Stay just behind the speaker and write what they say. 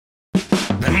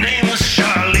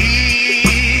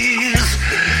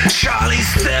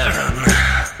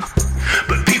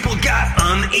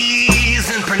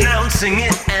sing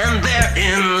it, and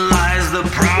therein lies the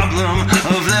problem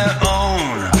of their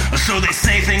own. So they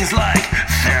say things like,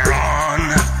 they're on.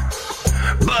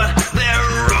 But they're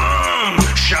wrong,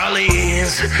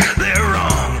 Charlize, they're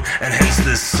wrong. And hence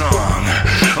this song.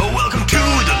 Welcome to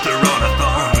the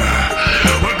Theronathon.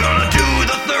 We're gonna do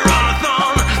the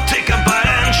Theronathon. Take a bite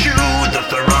and chew the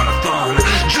Theronathon.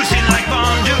 Juicy like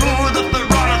fondue, the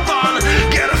Theronathon.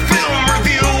 Get a film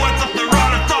review at the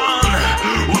Theronathon.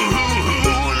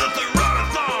 Woohoo, the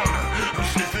Theronathon. I'm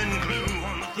sniffing glue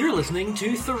on the You're listening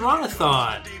to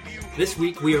Theronathon. This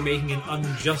week we are making an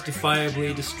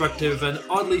unjustifiably destructive and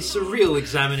oddly surreal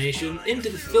examination into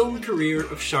the film career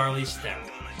of Charlize Theron.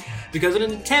 Because in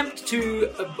an attempt to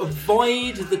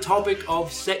avoid the topic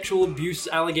of sexual abuse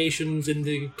allegations in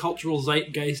the cultural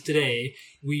zeitgeist today,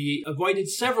 we avoided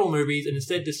several movies and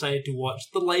instead decided to watch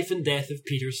The Life and Death of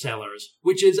Peter Sellers,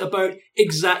 which is about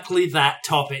exactly that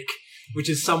topic, which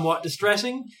is somewhat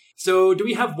distressing. So, do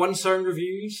we have one-star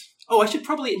reviews? Oh, I should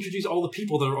probably introduce all the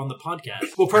people that are on the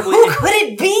podcast. Well, probably Who could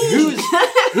it be?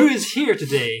 who is here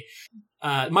today?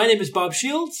 My name is Bob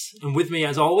Shields, and with me,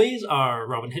 as always, are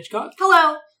Robin Hitchcock.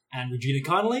 Hello. And Regina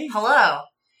Connolly. Hello.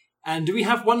 And do we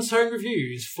have one-star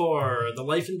reviews for The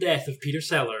Life and Death of Peter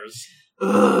Sellers?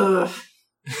 Ugh.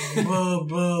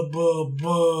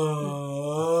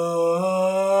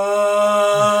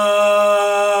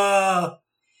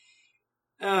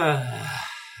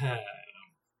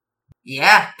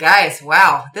 Yeah, guys,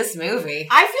 wow, this movie.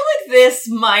 I feel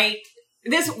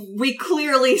like we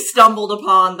clearly stumbled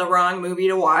upon the wrong movie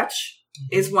to watch,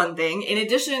 is one thing. In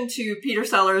addition to Peter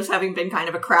Sellers having been kind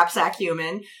of a crapsack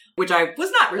human, which I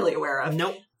was not really aware of.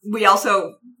 Nope. We also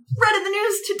read in the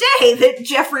news today that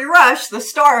Jeffrey Rush, the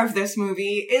star of this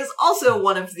movie, is also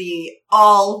one of the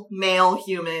all-male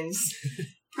humans,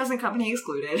 present company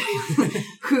excluded,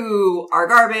 who are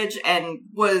garbage and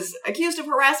was accused of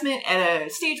harassment at a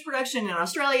stage production in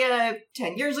Australia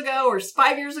 10 years ago, or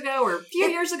 5 years ago, or a few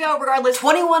years ago, regardless.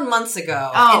 21 months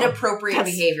ago, inappropriate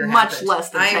behavior much happened. less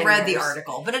than 10 I read years. the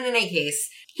article, but in any case...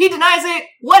 He denies it,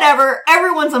 whatever,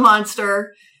 everyone's a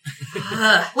monster.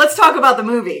 Let's talk about the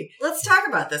movie. Let's talk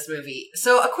about this movie.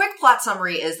 So a quick plot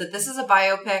summary is that this is a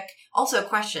biopic. Also a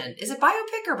question, is it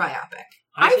biopic or biopic?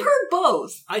 I've heard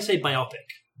both. I say biopic.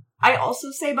 I also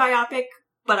say biopic,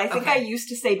 but I think I used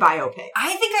to say biopic.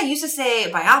 I think I used to say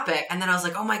biopic, and then I was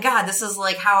like, oh my god, this is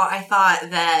like how I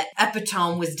thought that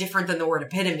epitome was different than the word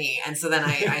epitome, and so then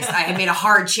I made a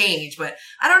hard change, but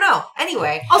I don't know.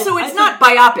 Anyway. Also, it's not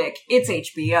biopic, it's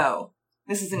HBO.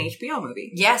 This is an HBO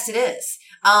movie. Yes, it is.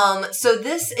 So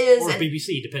this is... Or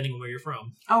BBC, depending on where you're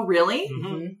from. Oh, really?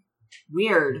 Mm-hmm.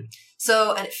 Weird.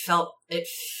 So, and it felt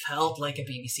like a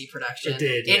BBC production. It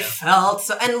did, It yeah. felt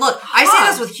so, and look, I say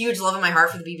this with huge love in my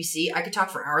heart for the BBC. I could talk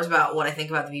for hours about what I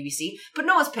think about the BBC, but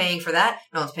no one's paying for that.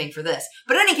 No one's paying for this.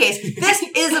 But in any case, this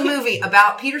is a movie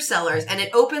about Peter Sellers, and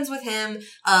it opens with him,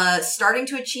 starting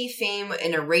to achieve fame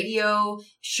in a radio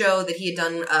show that he had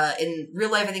done, in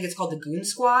real life. I think it's called The Goon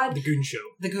Squad. The Goon Show.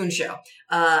 The Goon Show.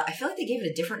 I feel like they gave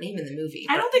it a different name in the movie.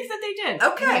 I don't think that they did.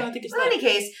 Okay. Yeah, I think it's in any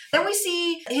case, then we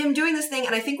see him doing this thing,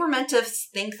 and I think we're meant to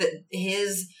think that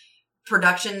his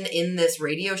production in this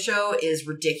radio show is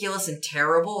ridiculous and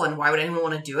terrible, and why would anyone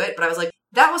want to do it? But I was like,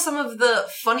 that was some of the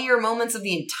funnier moments of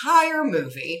the entire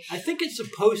movie. I think it's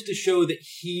supposed to show that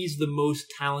he's the most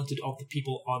talented of the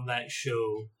people on that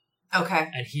show. Okay.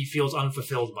 And he feels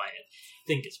unfulfilled by it. I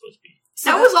think it's supposed to be.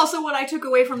 That was also what I took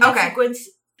away from that sequence.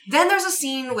 Then there's a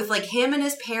scene with, like, him and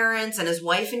his parents and his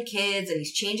wife and kids, and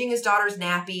he's changing his daughter's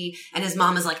nappy, and his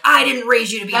mom is like, I didn't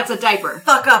raise you to be a diaper.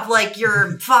 Fuck up like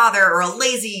your father or a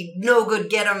lazy, no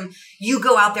good, get him. You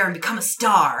go out there and become a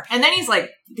star. And then he's like,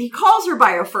 he calls her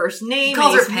by her first name. He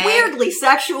calls her He's Peg. Weirdly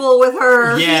sexual with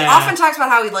her. Yeah. He often talks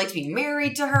about how he'd like to be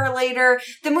married to her later.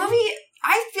 The movie...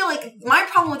 I feel like my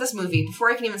problem with this movie, before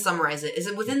I can even summarize it, is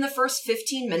that within the first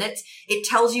 15 minutes, it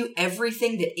tells you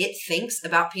everything that it thinks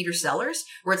about Peter Sellers,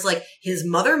 where it's like, his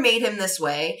mother made him this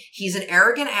way, he's an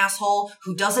arrogant asshole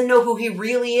who doesn't know who he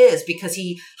really is because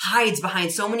he hides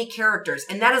behind so many characters,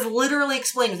 and that is literally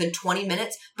explained within 20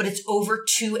 minutes, but it's over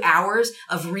 2 hours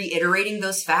of reiterating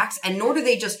those facts, and nor do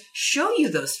they just show you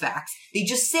those facts, they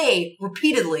just say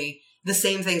repeatedly the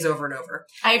same things over and over.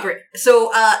 I agree.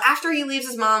 So after he leaves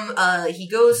his mom, he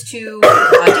goes to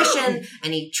audition,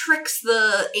 and he tricks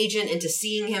the agent into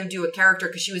seeing him do a character,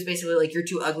 because she was basically like, you're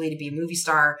too ugly to be a movie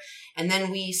star. And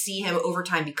then we see him over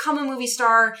time become a movie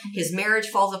star. His marriage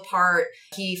falls apart.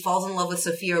 He falls in love with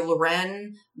Sophia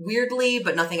Loren, weirdly,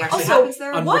 but nothing actually happens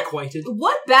there. Unrequited.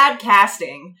 What bad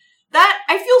casting That,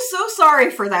 I feel so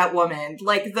sorry for that woman.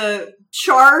 Like, the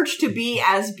charge to be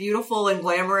as beautiful and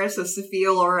glamorous as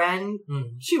Sophia Loren,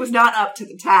 she was not up to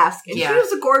the task. And she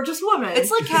was a gorgeous woman.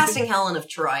 It's like casting Helen of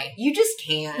Troy. You just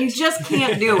can't. You just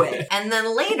can't do it. And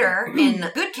then later, in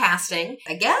good casting,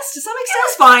 I guess, to some It extent,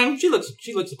 was fine. She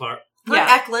looks the part. Britt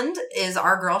Eklund is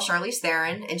our girl, Charlize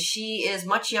Theron, and she is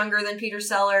much younger than Peter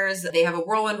Sellers. They have a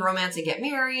whirlwind romance and get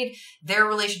married. Their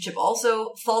relationship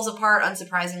also falls apart,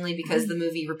 unsurprisingly, because the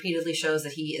movie repeatedly shows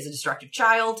that he is a destructive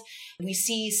child. We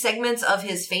see segments of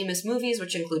his famous movies,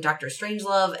 which include Doctor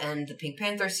Strangelove and the Pink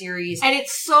Panther series. And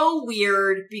it's so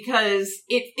weird because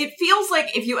it feels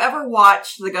like if you ever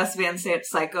watched the Gus Van Sant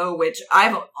Psycho, which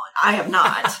I have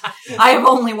not. I have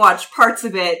only watched parts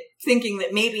of it thinking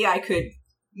that maybe I could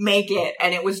make it,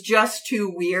 and it was just too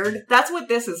weird. That's what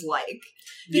this is like.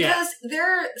 Because there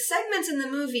are segments in the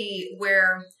movie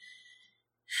where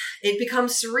it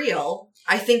becomes surreal,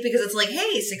 I think, because it's like,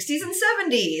 hey, 60s and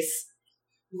 70s.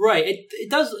 Right. It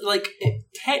does, like, it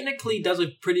technically does a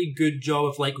pretty good job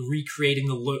of, like, recreating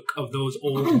the look of those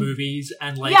old movies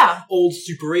and, like, old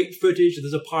Super 8 footage.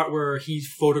 There's a part where he's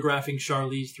photographing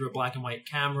Charlize through a black and white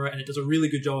camera, and it does a really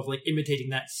good job of, like, imitating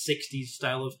that 60s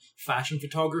style of fashion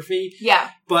photography. Yeah.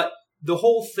 But the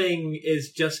whole thing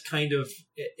is just kind of,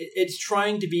 it's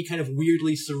trying to be kind of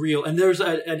weirdly surreal. And there's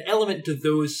an element to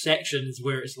those sections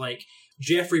where it's like,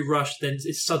 Jeffrey Rush then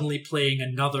is suddenly playing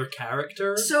another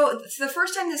character. So the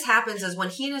first time this happens is when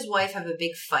he and his wife have a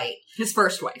big fight. His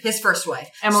first wife.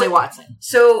 Emily Watson.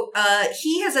 So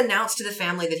he has announced to the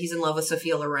family that he's in love with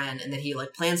Sophia Loren and that he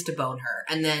like plans to bone her.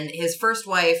 And then his first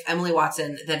wife, Emily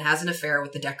Watson, then has an affair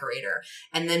with the decorator.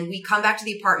 And then we come back to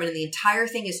the apartment and the entire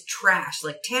thing is trash,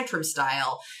 like tantrum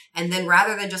style. And then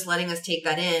rather than just letting us take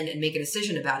that in and make a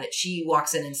decision about it, she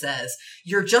walks in and says,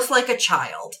 "You're just like a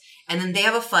child." And then they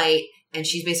have a fight. And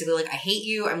she's basically like, "I hate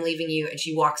you, I'm leaving you," and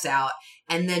she walks out.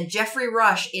 And then Jeffrey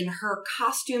Rush, in her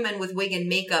costume and with wig and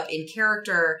makeup, in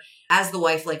character, as the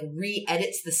wife, like,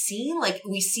 re-edits the scene. Like,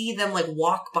 we see them, like,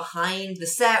 walk behind the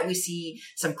set. We see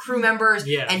some crew members.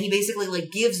 Yeah. And he basically,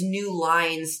 like, gives new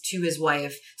lines to his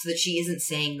wife so that she isn't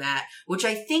saying that, which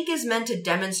I think is meant to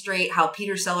demonstrate how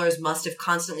Peter Sellers must have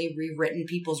constantly rewritten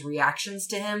people's reactions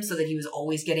to him so that he was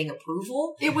always getting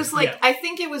approval. It was like, I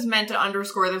think it was meant to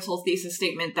underscore this whole thesis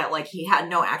statement that, like, he had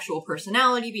no actual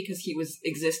personality because he was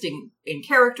existing in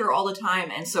character all the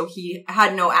time, and so he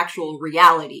had no actual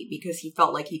reality because he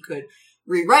felt like he could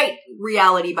rewrite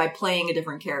reality by playing a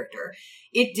different character.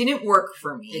 It didn't work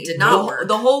for me. It did not work.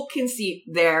 The whole conceit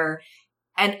there,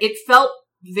 and it felt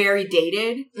very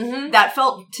dated. Mm-hmm. That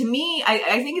felt, to me,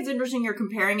 I think it's interesting you're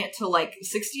comparing it to, like,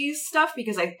 60s stuff,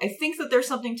 because I think that there's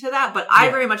something to that, but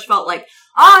I very much felt like,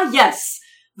 yes,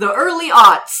 the early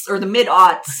aughts, or the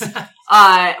mid-aughts,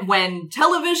 when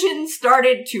television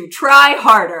started to try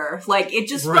harder. Like, it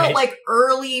just felt like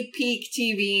early peak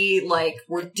TV, like,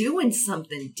 we're doing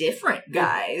something different,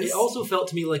 guys. It also felt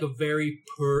to me like a very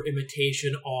poor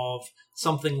imitation of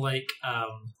something like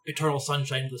Eternal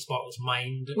Sunshine of the Spotless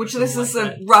Mind. Which this is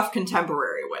a rough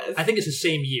contemporary with. I think it's the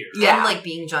same year. Yeah. And, like,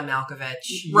 Being John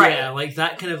Malkovich. Right. Yeah, like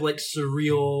that kind of, like,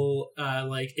 surreal,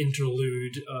 like,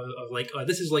 interlude of like,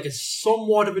 this is like a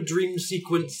somewhat of a dream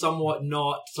sequence, somewhat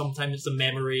not, sometimes it's a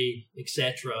memory,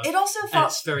 etc. It also felt... And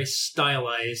it's very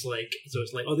stylized, like, so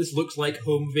it's like, this looks like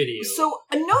home video. So,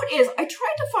 a note is, I tried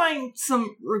to find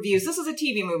some reviews. This is a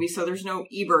TV movie, so there's no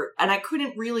Ebert, and I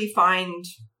couldn't really find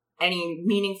any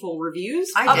meaningful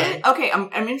reviews. I did. It. Okay, I'm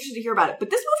interested to hear about it.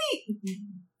 But this movie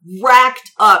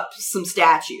racked up some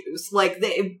statues. Like,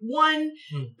 they won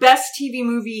Best TV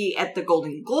Movie at the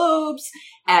Golden Globes,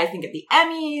 and I think at the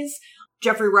Emmys.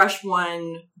 Jeffrey Rush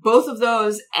won both of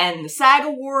those, and the SAG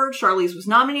Award. Charlize was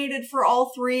nominated for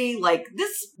all three. Like, this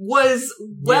was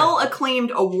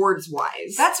well-acclaimed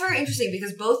awards-wise. That's very interesting,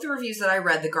 because both the reviews that I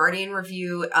read, the Guardian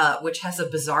review, which has a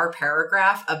bizarre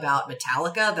paragraph about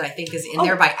Metallica that I think is in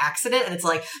there by accident, and it's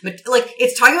like,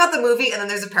 it's talking about the movie, and then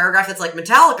there's a paragraph that's like,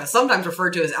 Metallica, sometimes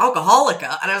referred to as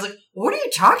Alcoholica, and I was like, what are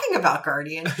you talking about,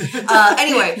 Guardian?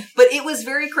 Anyway, but it was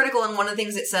very critical, and one of the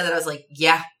things it said that I was like,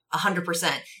 yeah, 100%.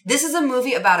 This is a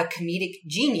movie about a comedic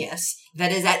genius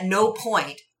that is at no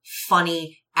point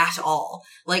funny at all.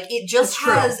 Like, it just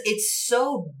it's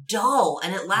so dull,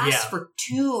 and it lasts for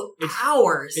 2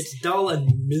 hours. It's dull and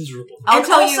miserable. I'll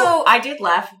tell you, I did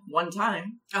laugh one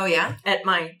time. Oh, yeah? at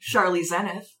my Charlie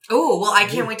Zenith. Oh, well, I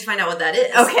can't wait to find out what that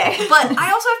is. Okay. But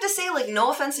I also have to say, like,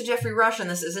 no offense to Jeffrey Rush, and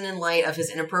this isn't in light of his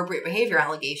inappropriate behavior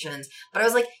allegations, but I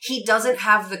was like, he doesn't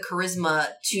have the charisma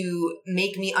to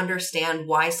make me understand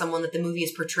why someone that the movie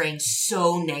is portraying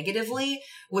so negatively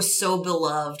was so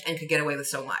beloved and could get away with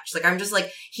so much. Like, I'm just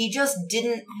like, he just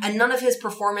didn't, and none of his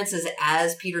performances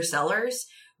as Peter Sellers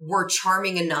were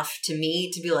charming enough to me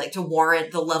to be like, to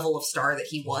warrant the level of star that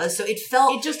he was. So it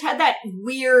felt... It just had that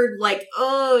weird, like,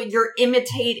 oh, you're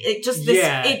imitating. It just,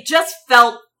 Yeah. it just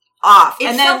felt off. It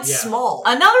and felt then small.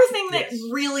 another thing that Yes.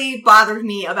 really bothered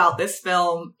me about this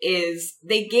film is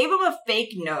they gave him a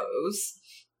fake nose,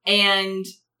 and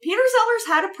Peter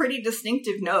Sellers had a pretty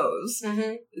distinctive nose.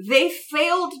 Mm-hmm. They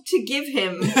failed to give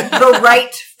him the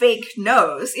right fake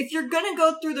nose. If you're gonna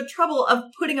go through the trouble of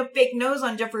putting a fake nose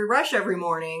on Jeffrey Rush every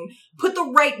morning, put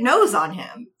the right nose on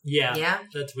him. Yeah. Yeah.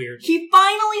 That's weird. He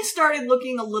finally started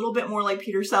looking a little bit more like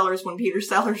Peter Sellers when Peter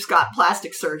Sellers got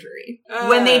plastic surgery.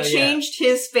 When they Yeah. changed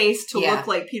his face to Yeah. look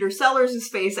like Peter Sellers'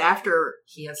 face after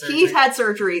He had surgery. he had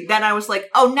surgery, then I was like,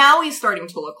 oh, now he's starting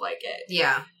to look like it.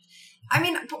 Yeah. I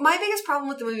mean, my biggest problem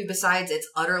with the movie, besides its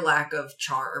utter lack of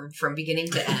charm from beginning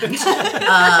to end,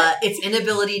 its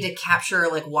inability to capture,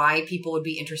 like, why people would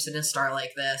be interested in a star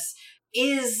like this,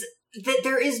 is that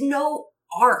there is no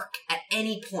arc at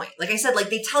any point. Like I said, like,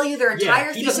 they tell you their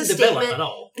entire he thesis doesn't develop statement. at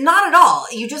all. Not at all.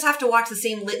 You just have to watch the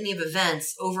same litany of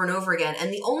events over and over again.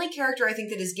 And the only character I think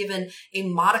that is given a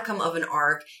modicum of an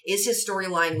arc is his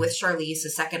storyline with Charlize,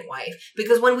 his second wife.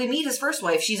 Because when we meet his first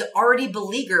wife, she's already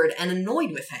beleaguered and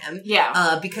annoyed with him.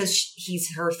 Yeah. Because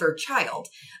he's her third child.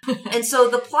 And so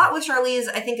the plot with Charlize,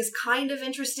 I think, is kind of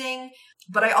interesting.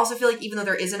 But I also feel like even though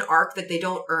there is an arc, that they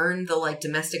don't earn the, like,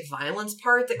 domestic violence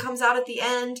part that comes out at the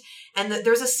end. And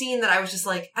there's a scene that I was just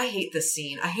like, I hate this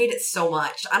scene. I hate it so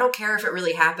much. I don't care if it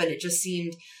really happened. It just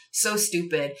seemed so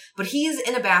stupid. But he's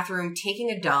in a bathroom taking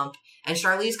a dump, and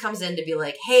Charlize comes in to be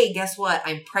like, hey, guess what?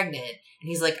 I'm pregnant. And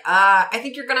he's like, I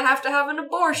think you're gonna have to have an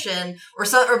abortion.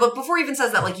 But before he even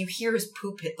says that, like, you hear his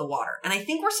poop hit the water. And I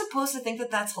think we're supposed to think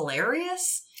that that's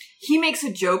hilarious. He makes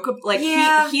a joke of, like,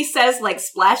 Yeah. he says, like,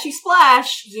 splashy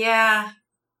splash. Yeah.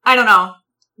 I don't know.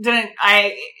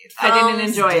 I didn't Thumbs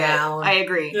enjoy down. it. I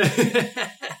agree.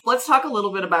 Let's talk a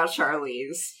little bit about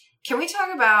Charlize. Can we talk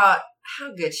about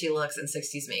how good she looks in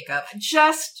 60s makeup?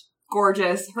 Just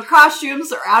gorgeous. Her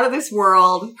costumes are out of this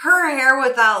world. Her hair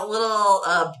with that little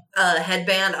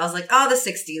headband, I was like, oh, the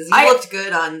 60s. You looked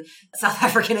good on South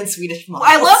African and Swedish models.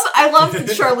 I love that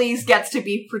Charlize gets to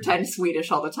be pretend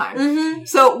Swedish all the time. Mm-hmm.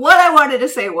 So what I wanted to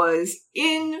say was,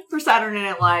 for Saturday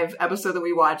Night Live episode that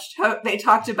we watched, how they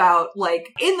talked about, like,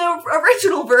 in the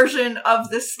original version of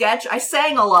the sketch, I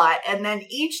sang a lot, and then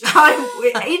each time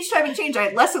it changed, I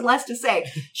had less and less to say.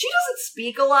 She doesn't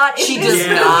speak a lot in She this does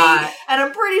movie, not. and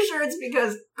I'm pretty sure it's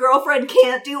because girlfriend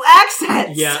can't do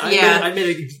accents. Yeah, I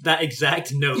made that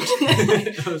exact note.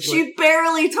 I was She like,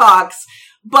 barely talks.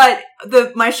 But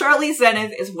my Charlize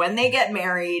Zenith is when they get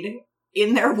married.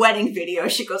 In their wedding video,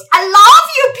 she goes, I love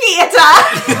you, Peter!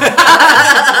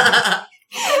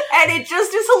 And it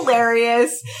just is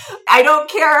hilarious. I don't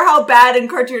care how bad and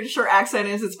cartoonish her accent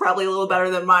is. It's probably a little better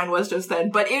than mine was just then.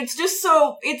 But it's just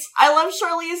I love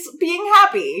Charlize being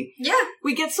happy. Yeah,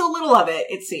 We get so little of it,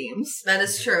 it seems. that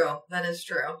is true. That is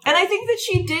true. And I think that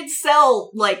she did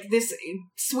sell, like, this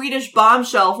Swedish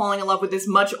bombshell falling in love with this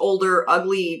much older,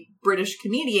 ugly British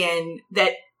comedian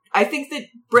that I think that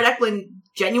Britt Eklund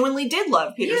genuinely did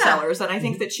love Peter Yeah. Sellers, and I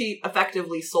think that she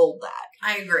effectively sold that.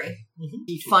 I agree.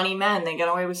 Funny men, they get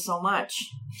away with so much.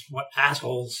 what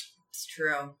assholes. It's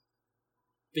true.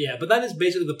 But that is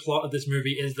basically the plot of this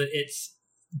movie, is that it's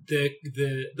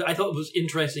I thought it was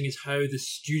interesting is how the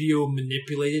studio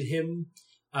manipulated him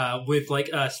with, like,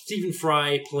 Stephen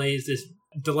Fry plays this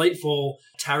delightful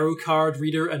tarot card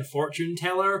reader and fortune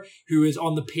teller who is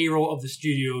on the payroll of the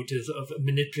studio to sort of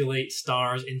manipulate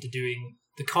stars into doing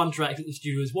the contract that the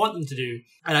studios want them to do.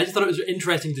 And I just thought it was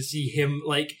interesting to see him,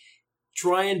 like,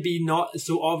 try and be not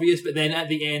so obvious, but then at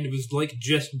the end was, like,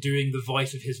 just doing the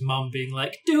voice of his mum being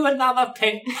like, do another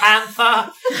Pink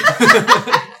Panther.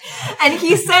 And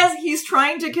he says he's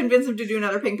trying to convince him to do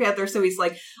another Pink Panther, so he's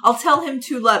like, I'll tell him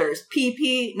 2 letters.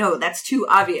 PP, no, that's too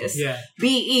obvious. Yeah.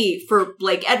 BE for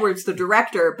Blake Edwards, the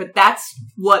director, but that's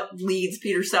what leads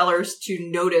Peter Sellers to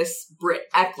notice Britt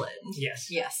Eklund. Yes.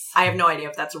 Yes. I have no idea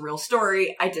if that's a real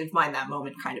story. I did find that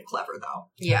moment kind of clever, though.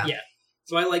 Yeah. Yeah.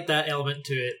 So I like that element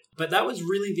to it. But that was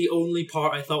really the only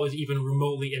part I thought was even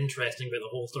remotely interesting about the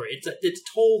whole story. It's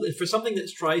told, for something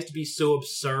that tries to be so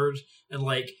absurd and,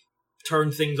 like,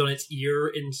 turn things on its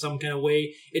ear in some kind of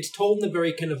way, it's told in a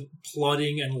very kind of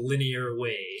plodding and linear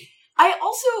way. I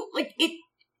also, like,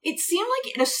 it seemed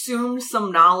like it assumed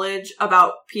some knowledge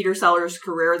about Peter Sellers'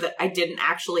 career that I didn't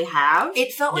actually have.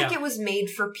 It felt like Yeah. it was made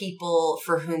for people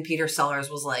for whom Peter Sellers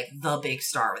was like the big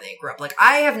star when they grew up. Like,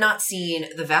 I have not seen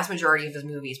the vast majority of his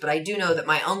movies, but I do know that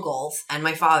my uncles and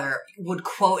my father would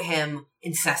quote him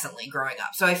incessantly growing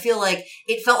up. So I feel like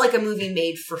it felt like a movie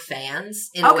made for fans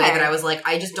in a way Okay. that I was like,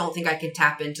 I just don't think I can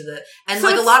tap into the, and So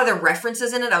like a it's- lot of the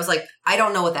references in it, I was like, I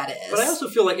don't know what that is. But I also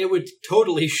feel like it would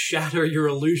totally shatter your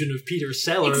illusion of Peter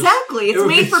Sellers. Exactly. It's It would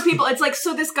made be- for people. It's like,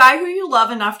 so this guy who you love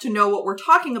enough to know what we're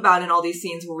talking about in all these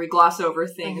scenes where we gloss over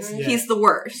things, Mhm. Yeah. he's the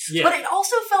worst. Yeah. But it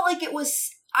also felt like it was,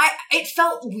 it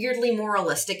felt weirdly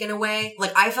moralistic in a way.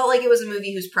 Like, I felt like it was a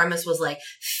movie whose premise was like,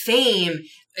 fame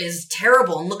is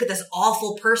terrible and look at this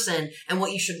awful person, and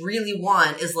what you should really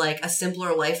want is like a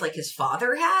simpler life like his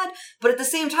father had. But at the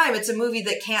same time, it's a movie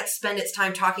that can't spend its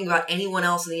time talking about anyone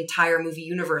else in the entire movie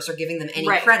universe or giving them any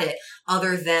Right. credit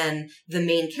other than the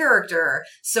main character.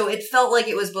 So it felt like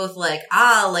it was both like,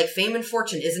 like fame and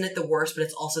fortune, isn't it the worst, but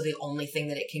it's also the only thing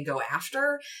that it can go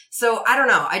after. So I don't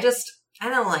know. I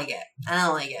don't like it. I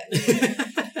don't like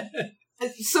it.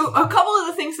 So a couple of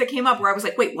the things that came up where I was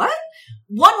like, wait, what?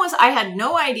 One was I had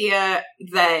no idea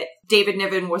that David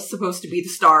Niven was supposed to be the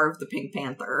star of the Pink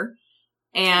Panther.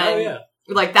 And Oh, yeah.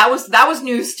 like that was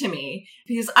news to me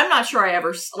because I'm not sure I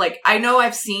ever, like, I know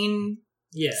I've seen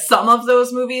Yeah. some of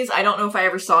those movies. I don't know if I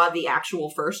ever saw the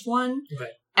actual first one. Okay.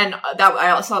 And that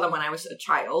I saw them when I was a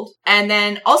child. And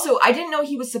then also, I didn't know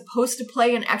he was supposed to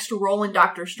play an extra role in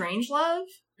Doctor Strangelove.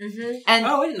 Mm-hmm. And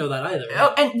Oh, I didn't know that either.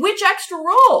 and which extra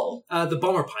role? The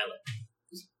bomber pilot.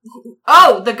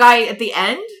 Oh, the guy at the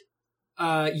end?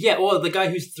 Yeah, well, the guy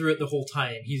who's through it the whole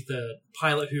time. He's the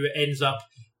pilot who ends up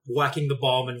whacking the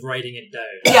bomb and writing it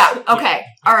down. Yeah, okay.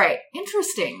 All right.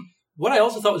 Interesting. What I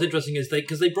also thought was interesting is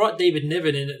because they brought David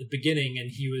Niven in at the beginning, and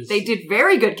he was They did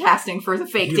very good casting for the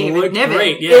fake He David looked Niven.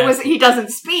 great, yeah. He doesn't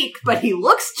speak, but he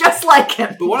looks just like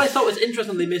him. But what I thought was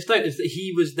interesting they missed out is that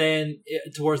he was then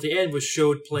towards the end was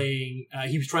showed playing.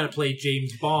 He was trying to play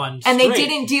James Bond, And they straight.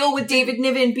 didn't deal with David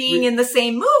Niven being in the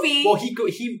same movie. Well,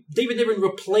 David Niven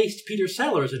replaced Peter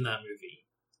Sellers in that movie.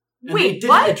 And Wait, they didn't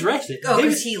what? address it. Oh, David-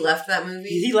 because he left that movie?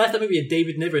 he left that movie, and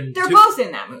David Niven. They're both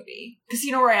in that movie.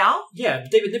 Casino Royale? Yeah,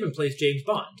 David Niven plays James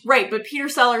Bond. Right, but Peter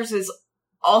Sellers is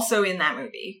also in that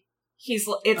movie. It's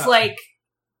Oh. like,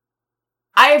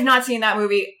 I have not seen that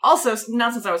movie. Also,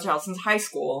 not since I was a child, since high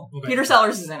school. Okay. Peter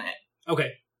Sellers is in it. Okay.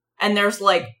 And there's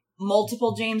like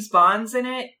multiple James Bonds in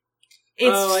it.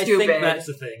 It's I stupid. think that's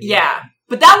the thing. Yeah.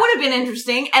 But that would have been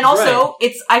interesting. And also,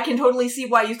 Right. I can totally see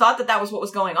why you thought that was what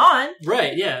was going on.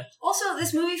 Right, yeah. Also,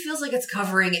 this movie feels like it's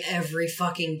covering every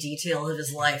fucking detail of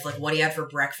his life, like what he had for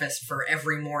breakfast for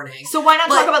every morning. So why not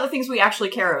But- talk about the things we actually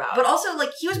care about? But also,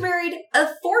 like, he was married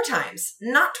 4 times,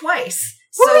 not twice.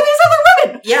 Who are these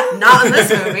other women? Yeah, not in this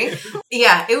movie.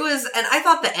 Yeah, it was, and I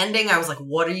thought the ending, I was like,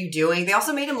 what are you doing? They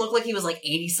also made him look like he was like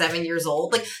 87 years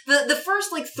old. Like, the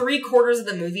first like 3/4 of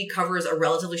the movie covers a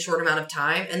relatively short amount of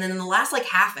time, and then in the last like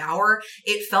half hour,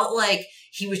 it felt like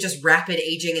he was just rapid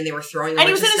aging and they were throwing a And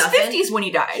he bunch was in of his stuff 50s when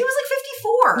he died. He was like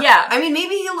 54. Yeah. I mean,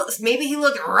 maybe he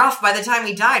looked rough by the time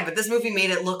he died, but this movie made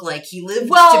it look like he lived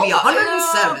well, to be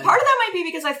 107. part of that might be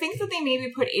because I think that they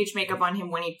maybe put age makeup on him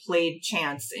when he played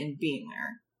Chance in Being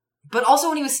There. But also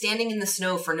when he was standing in the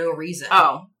snow for no reason.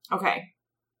 Oh, okay.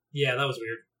 Yeah, that was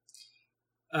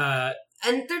weird.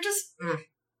 And they're just...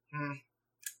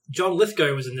 John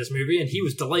Lithgow was in this movie, and he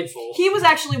was delightful. He was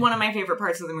actually one of my favorite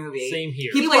parts of the movie. Same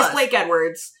here. He He plays was. Blake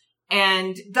Edwards,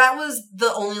 and That was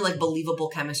the only, like, believable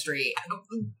chemistry.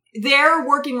 their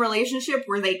working relationship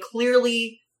where they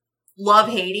clearly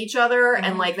love-hate each other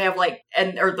and, like, they have, like,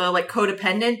 or the, like,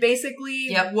 codependent, basically,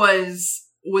 Yep. was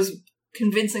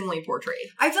convincingly portrayed.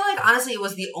 I feel like, honestly, it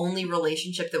was the only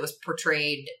relationship that was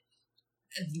portrayed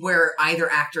where either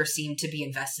actor seemed to be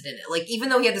invested in it. Like, even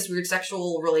though he had this weird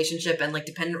sexual relationship and, like,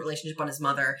 dependent relationship on his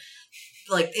mother,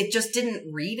 like, it just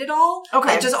didn't read at all.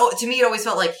 Okay. It just, to me, it always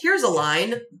felt like, here's a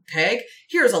line, Peg,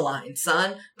 here's a line,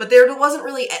 son. But there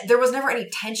was never any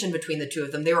tension between the two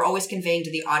of them. They were always conveying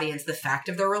to the audience the fact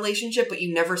of their relationship, but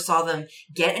you never saw them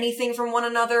get anything from one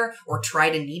another or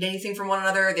try to need anything from one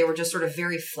another. They were just sort of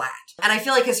very flat. And I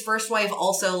feel like his first wife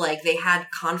also, like, they had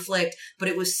conflict, but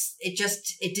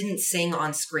it didn't sing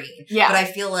on screen. Yeah. But I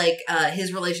feel like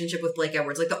his relationship with Blake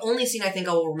Edwards, like, the only scene I think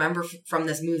I will remember from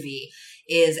this movie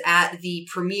is at the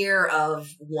premiere of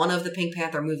one of the Pink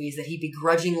Panther movies that he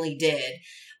begrudgingly did.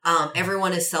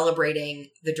 Everyone is celebrating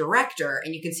the director,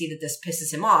 and you can see that this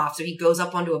pisses him off. So he goes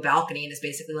up onto a balcony and is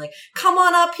basically like, come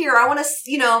on up here. I want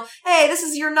to, hey, this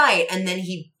is your night. And then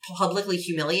he publicly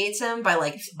humiliates him by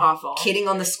like Awful. kidding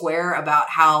on the square about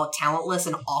how talentless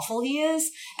and awful he is,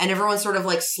 and everyone sort of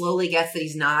like slowly gets that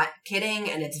he's not kidding,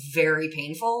 and it's very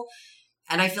painful.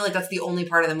 And I feel like that's the only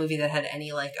part of the movie that had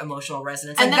any like emotional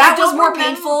resonance. And And then that I was don't more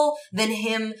remember- painful than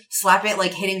him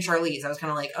hitting Charlize. I was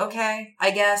kind of like, okay,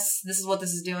 I guess this is what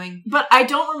this is doing. But I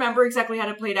don't remember exactly how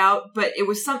it played out, but it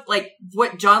was like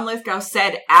what John Lithgow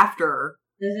said after.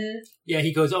 Mm-hmm. Yeah,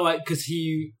 he goes,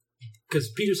 because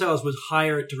Peter Sellers was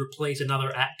hired to replace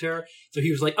another actor, so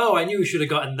he was like, "Oh, I knew we should have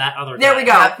gotten that other There guy." we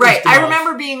go. Yeah, Right. just I enough.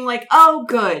 remember being like, oh,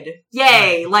 good.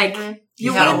 Yay. Like, Mhm.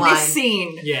 you You got a win this line.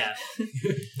 scene. Yeah,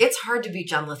 It's hard to beat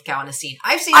John Lithgow in a scene.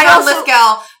 I've seen I John also-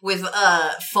 Lithgow with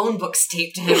phone books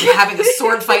taped to him having a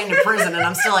sword fight in a prison, and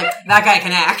I'm still like, that guy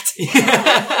can act.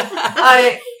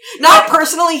 Not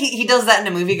personally, he does that in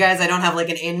a movie, guys. I don't have like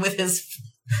an in with his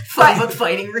phone book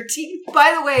fighting routine.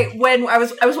 By the way, when I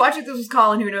was watching this with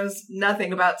Colin, who knows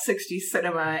nothing about 60s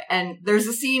cinema, and there's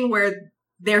a scene where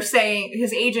they're saying,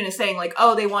 his agent is saying like,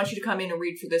 oh, they want you to come in and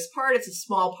read for this part. It's a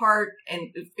small part, and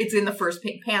it's in the first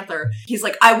Pink Panther. He's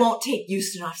like, I won't take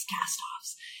Ustinov's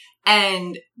cast-offs.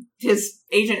 And his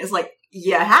agent is like,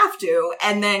 you have to.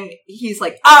 And then he's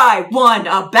like, I won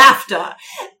a BAFTA.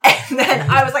 And then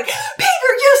I was like,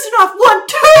 Peter Ustinov won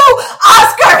 2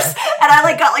 Oscars! And I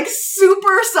like got like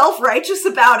super self-righteous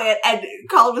about it. And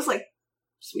Colin was like,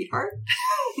 sweetheart,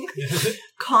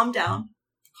 calm down.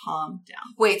 Calm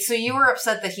down. Wait, so you were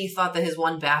upset that he thought that his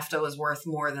one BAFTA was worth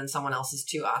more than someone else's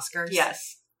 2 Oscars?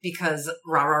 Yes. Because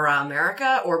rah rah rah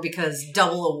America, or because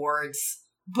double awards?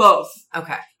 Both.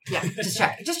 Okay. Yeah. Just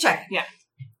check. Just check.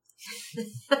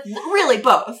 Really,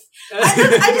 both. I just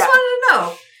Yeah. wanted to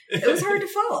know. It was hard to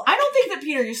follow. I don't think that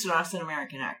Peter Ustinov's an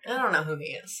American actor. I don't know who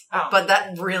he is. Oh. But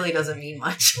that really doesn't mean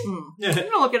much. I'm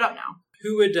gonna look it up now.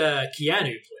 Who would Keanu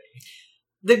play?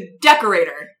 The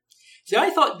Decorator. See, I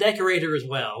thought Decorator as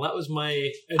well. That was my.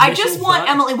 I just initial want thought.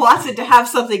 Emily Watson to have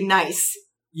something nice.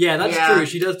 Yeah, that's Yeah. true.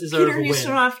 She does deserve Peter a win.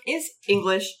 Ustinov is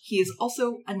English. He is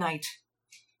also a knight.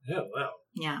 Oh wow.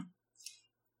 Yeah.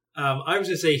 I was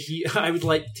gonna say I would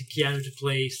like Keanu to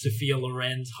play Sophia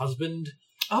Loren's husband,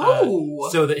 Oh.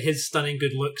 so that his stunning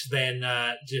good looks then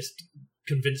just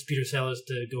convince Peter Sellers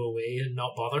to go away and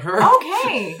not bother her.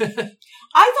 Okay. I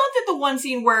thought that the one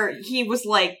scene where he was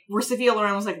like, where Sophia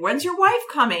Loren was like, when's your wife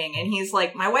coming? And he's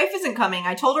like, my wife isn't coming.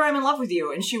 I told her I'm in love with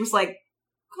you. And she was like,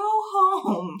 go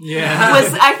home. Yeah.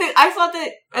 I thought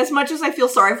that as much as I feel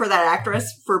sorry for that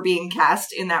actress for being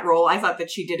cast in that role, I thought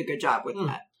that she did a good job with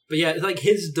that. But yeah, like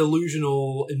his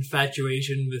delusional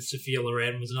infatuation with Sophia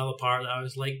Loren was another part that I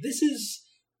was like, this is.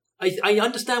 I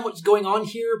understand what's going on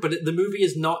here, but the movie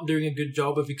is not doing a good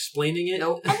job of explaining it.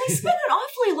 Nope. And they spent an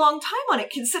awfully long time on it,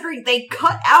 considering they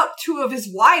cut out 2 of his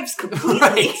wives completely.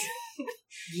 Right.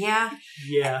 Yeah.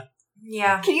 Yeah.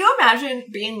 Yeah. Can you imagine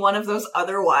being one of those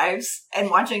other wives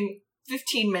and watching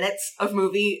 15 minutes of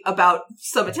movie about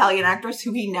some Italian actress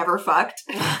who he never fucked?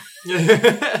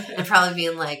 And probably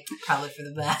being like, probably for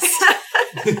the best.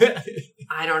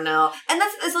 I don't know. And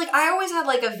it's like, I always had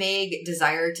like a vague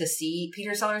desire to see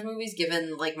Peter Sellers movies,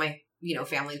 given like my,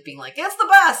 families being like, it's the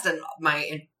best, and my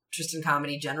interest in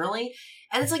comedy generally.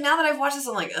 And it's like, now that I've watched this,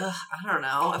 I'm like, ugh, I don't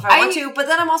know if I want to. But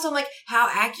then I'm also like, how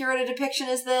accurate a depiction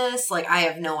is this? Like, I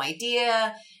have no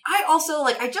idea. I also,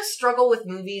 like, I just struggle with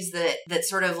movies that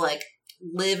sort of like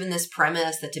live in this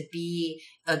premise that to be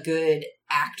a good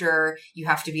actor, you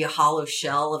have to be a hollow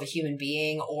shell of a human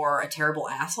being or a terrible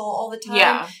asshole all the time.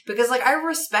 Yeah. Because like I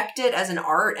respect it as an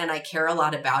art and I care a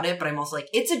lot about it, but I'm also like,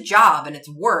 it's a job and it's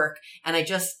work, and I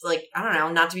just like, I don't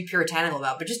know, not to be puritanical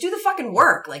about, but just do the fucking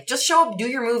work. Like just show up, do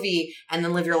your movie, and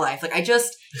then live your life. Like I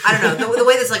don't know, the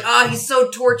way that's like, oh, he's so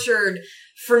tortured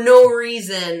for no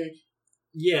reason.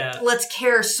 Yeah. Let's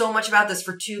care so much about this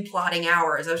for 2 plotting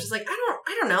hours. I was just like,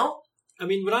 I don't know. I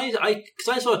mean, when because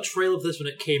I saw a trailer of this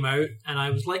when it came out, and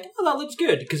I was like, oh, that looks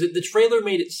good. Because the trailer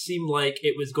made it seem like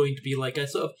it was going to be like a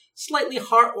sort of slightly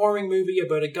heartwarming movie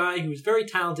about a guy who was very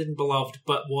talented and beloved,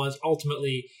 but was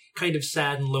ultimately kind of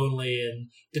sad and lonely and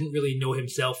didn't really know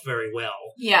himself very well.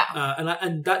 Yeah.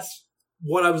 And that's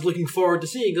what I was looking forward to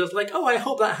seeing. I was like, oh, I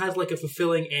hope that has like a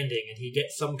fulfilling ending and he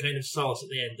gets some kind of solace at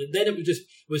the end. But then it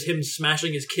was him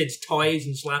smashing his kids' toys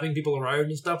and slapping people around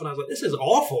and stuff, and I was like, this is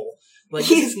awful. Like,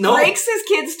 He this is not... breaks his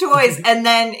kids' toys and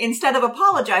then instead of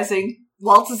apologizing,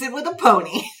 waltzes in with a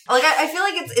pony. Like, I feel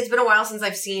like it's been a while since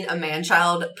I've seen a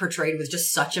man-child portrayed with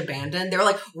just such abandon. They were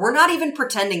like, we're not even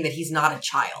pretending that he's not a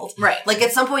child. Right. Like,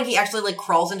 at some point, he actually, like,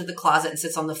 crawls into the closet and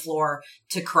sits on the floor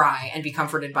to cry and be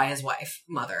comforted by his wife,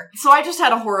 mother. So I just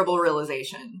had a horrible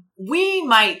realization. We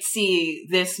might see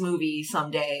this movie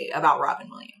someday about Robin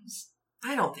Williams.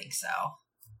 I don't think so.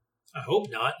 I hope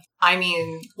not. I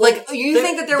mean, Like, you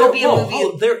think that there will be a movie?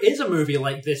 Oh, there is a movie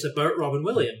like this about Robin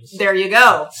Williams. there you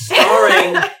go.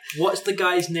 Starring, what's the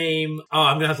guy's name? Oh,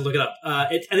 I'm going to have to look it up.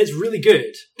 And it's really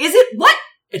good. Is it what?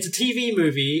 It's a TV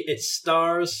movie. It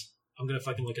stars... I'm going to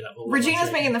fucking look it up. Hold on one Regina's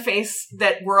second. making the face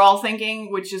that we're all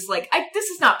thinking, which is like, this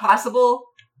is not possible.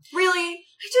 Really?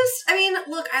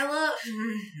 Look, I love...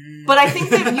 But I think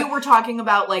that you were talking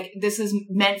about, like, this is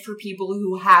meant for people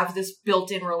who have this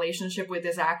built-in relationship with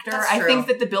this actor. That's I true. think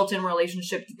that the built-in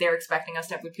relationship that they're expecting us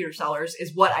to have with Peter Sellers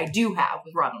is what I do have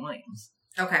with Robin Williams.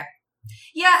 Okay.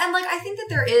 Yeah, and, like, I think that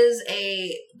there is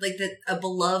a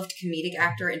beloved comedic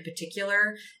actor in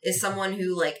particular is someone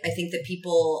who, like, I think that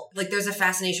people... Like, there's a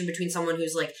fascination between someone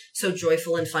who's, like, so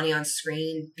joyful and funny on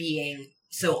screen being...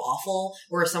 so awful,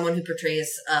 or someone who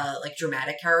portrays like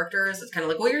dramatic characters. It's kind of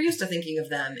like, well, you're used to thinking of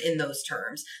them in those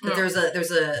terms. But there's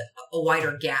a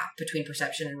wider gap between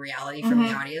perception and reality from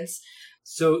the audience.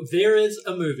 So there is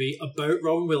a movie about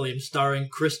Robin Williams starring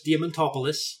Chris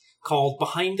Diamantopoulos called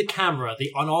Behind the Camera,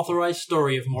 The Unauthorized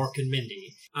Story of Mork and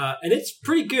Mindy. And it's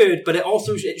pretty good, but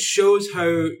it shows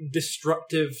how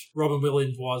destructive Robin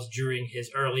Williams was during his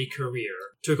early career.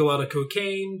 Took a lot of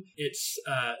cocaine. It's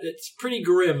pretty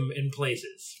grim in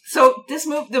places. So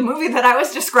the movie that I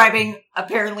was describing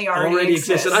apparently already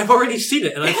exists. And I've already seen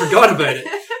it, and I forgot about it.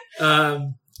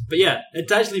 But yeah,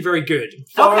 it's actually very good.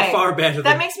 Far better than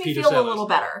that makes me Peter feel Sellers. a little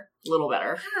better. A little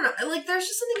better. I don't know. Like, there's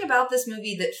just something about this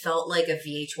movie that felt like a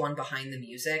VH1 Behind the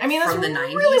Music I mean, that's from the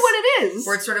 90s. really what it is.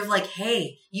 Where it's sort of like,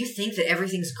 hey, you think that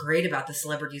everything's great about the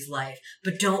celebrity's life,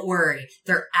 but don't worry,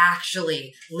 they're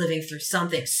actually living through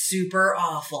something super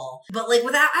awful. But, like,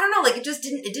 without, I don't know, like, it just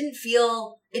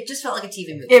felt like a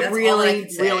TV movie. It That's all I really,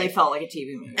 could say. really felt like a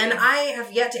TV movie. And I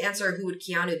have yet to answer who would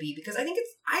Keanu be, because I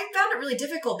found it really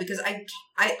difficult, because I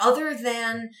other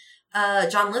than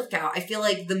John Lithgow, I feel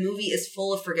like the movie is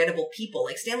full of forgettable people.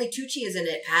 Like, Stanley Tucci is in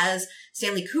it as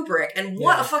Stanley Kubrick, and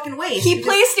what a fucking waste. He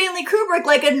plays Stanley Kubrick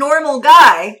like a normal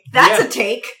guy. That's a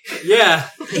take. Yeah.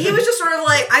 He was just sort of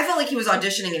like, I felt like he was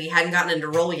auditioning and he hadn't gotten into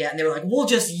role yet, and they were like, we'll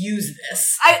just use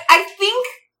this. I think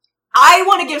I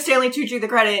want to give Stanley Tucci the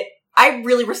credit. I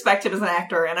really respect him as an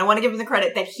actor, and I want to give him the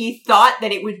credit that he thought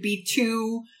that it would be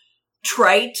too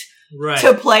trite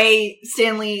to play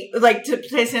Stanley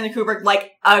Kubrick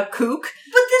like a kook.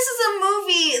 But this is a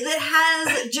movie that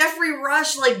has Jeffrey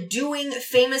Rush, like, doing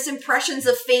famous impressions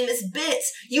of famous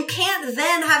bits. You can't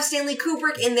then have Stanley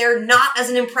Kubrick in there not as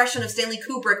an impression of Stanley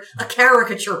Kubrick, a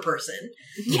caricature person,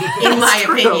 in my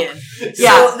opinion.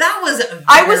 Yeah. So that was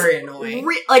very annoying.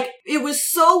 It was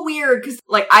so weird, because,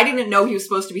 like, I didn't know he was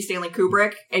supposed to be Stanley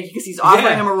Kubrick, and because he's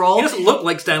offering him a role. He doesn't look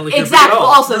like Stanley Kubrick Exactly, at all.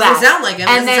 also that. Doesn't sound like him.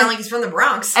 And Doesn't sound like he's from the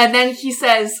Bronx. And then he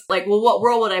says, like, well, what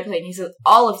role would I play? And he says,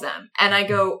 all of them. And I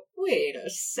go, wait a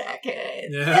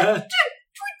second. Yeah. And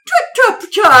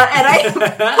I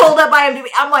pulled up IMDb.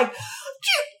 I'm like,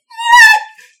 dude, what?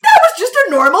 That was just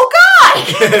a normal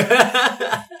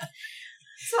guy.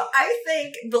 So I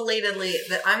think, belatedly,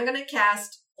 that I'm going to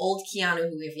cast old Keanu,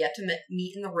 who we have yet to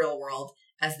meet in the real world,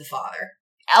 as the father.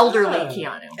 Elderly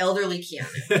Keanu. Elderly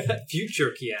Keanu.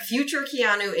 Future Keanu. Future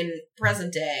Keanu in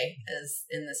present day, as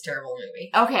in this terrible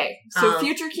movie. Okay, so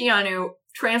future Keanu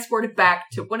transported back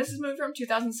to, when is this movie from?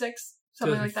 2006?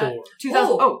 Something like that?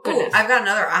 2004. Oh, goodness. I've got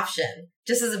another option.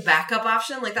 Just as a backup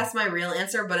option, like, that's my real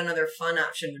answer, but another fun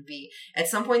option would be, at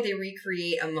some point they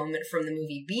recreate a moment from the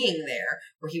movie Being There,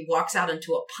 where he walks out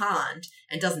into a pond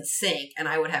and doesn't sink, and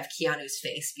I would have Keanu's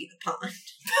face be the pond.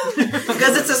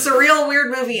 Because it's a surreal, weird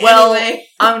movie anyway.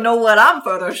 I don't know what I'm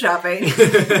photoshopping.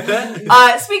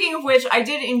 Speaking of which, I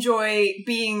did enjoy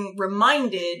being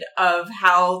reminded of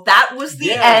how that was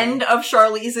the end of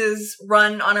Charlize's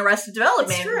run on Arrested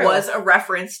Development, was a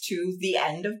reference to the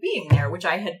end of Being There, which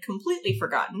I had completely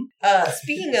forgotten.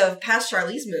 Speaking of past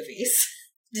Charlize movies,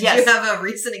 did Yes. you have a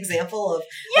recent example of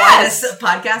why this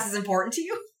podcast is important to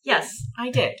you? Yes, I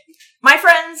did. My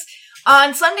friends,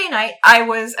 on Sunday night, I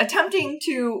was attempting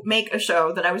to make a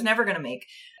show that I was never going to make.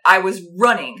 I was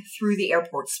running through the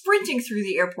airport, sprinting through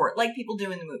the airport like people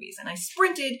do in the movies. And I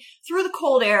sprinted through the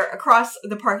cold air across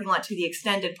the parking lot to the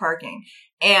extended parking.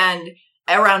 And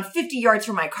around 50 yards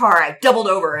from my car, I doubled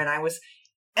over and I was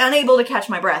unable to catch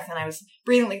my breath. And I was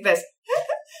breathing like this.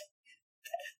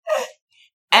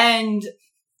 And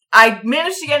I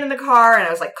managed to get in the car and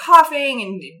I was like coughing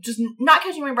and just not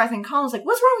catching my breath. And Colin was like,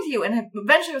 what's wrong with you? And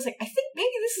eventually I was like, I think maybe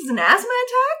this is an asthma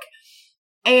attack.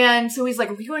 And so he's like,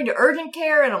 are we going to urgent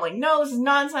care? And I'm like, no, this is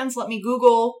nonsense. Let me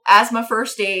Google asthma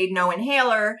first aid, no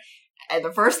inhaler. And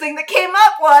the first thing that came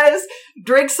up was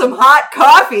drink some hot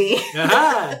coffee,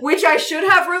 which I should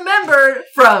have remembered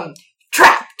from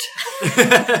trapped.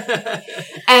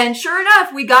 And sure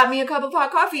enough, we got me a cup of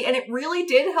hot coffee, and it really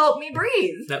did help me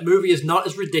breathe. That movie is not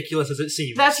as ridiculous as it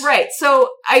seems. That's right. So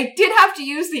I did have to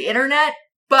use the internet,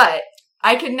 but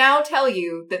I can now tell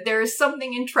you that there is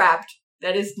something in Trapped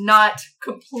that is not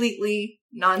completely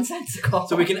nonsensical.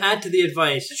 So we can add to the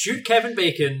advice, shoot Kevin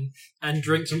Bacon and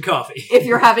drink some coffee. If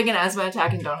you're having an asthma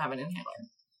attack and don't have an inhaler.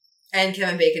 And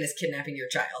Kevin Bacon is kidnapping your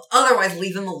child. Otherwise,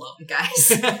 leave him alone,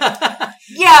 guys.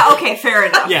 Yeah, okay, fair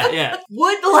enough. Yeah.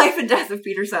 Would the life and death of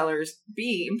Peter Sellers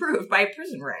be improved by a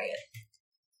prison riot?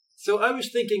 So I was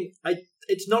thinking,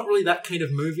 it's not really that kind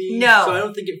of movie. No. So I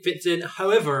don't think it fits in.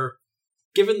 However,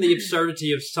 given the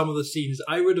absurdity of some of the scenes,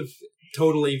 I would have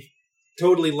totally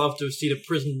loved to have seen a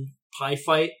prison pie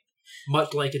fight,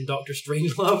 much like in Dr.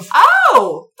 Strangelove.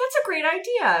 Oh, that's a great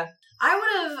idea. I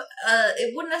would have,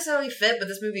 it wouldn't necessarily fit, but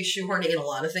this movie's shoehorning in a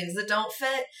lot of things that don't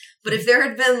fit. But if there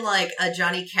had been, like, a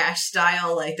Johnny Cash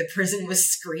style, like, the prison was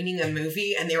screening a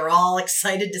movie and they were all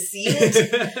excited to see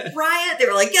it, riot, they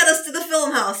were like, get us to the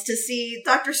film house to see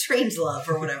Dr. Strangelove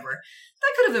or whatever.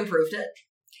 That could have improved it.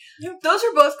 Those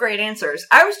are both great answers.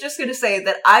 I was just going to say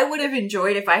that I would have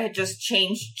enjoyed if I had just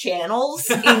changed channels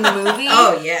in the movie.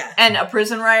 Oh, yeah. And a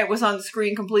prison riot was on the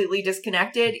screen completely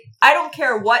disconnected. I don't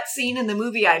care what scene in the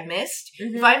movie I missed.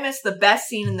 Mm-hmm. If I missed the best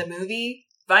scene in the movie,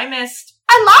 if I missed,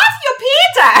 I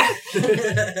love you,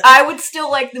 Peter! I would still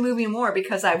like the movie more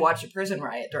because I watched a prison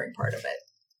riot during part of it.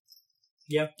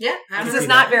 Yeah. Yeah. This is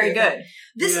not very good.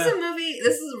 This is a movie,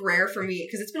 this is rare for me,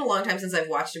 because it's been a long time since I've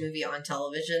watched a movie on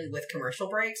television with commercial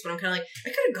breaks, but I'm kind of like, I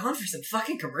could have gone for some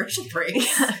fucking commercial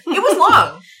breaks. It was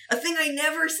long. A thing I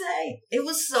never say. It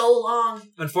was so long.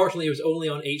 Unfortunately, it was only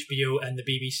on HBO and the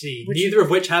BBC, neither of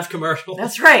which have commercials.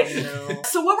 That's right. No.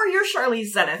 So what were your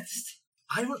Charlize Zeniths?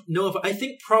 I don't know if... I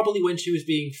think probably when she was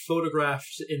being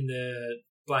photographed in the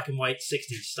black and white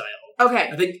 60s style. Okay.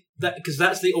 I think that... Because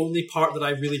that's the only part that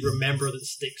I really remember that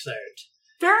sticks out.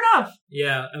 Fair enough.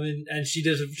 Yeah, I mean, and she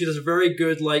does a very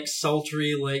good, like,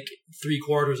 sultry, like,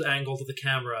 3/4 angle to the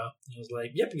camera. And I was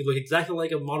like, yep, you look exactly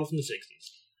like a model from the 60s.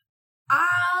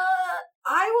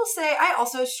 I will say I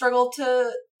also struggled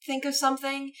to think of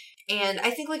something, and I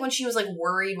think like when she was like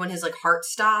worried when his like heart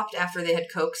stopped after they had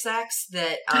coke sex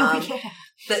that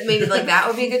that maybe like that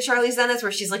would be a good Charlize Zenith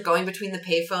where she's like going between the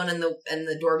payphone and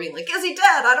the door being like, is he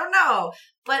dead? I don't know.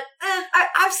 But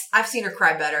I've seen her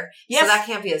cry better. Yes. So that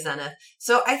can't be a Zenith.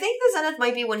 So I think the Zenith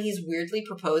might be when he's weirdly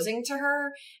proposing to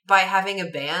her by having a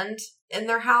band in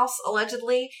their house,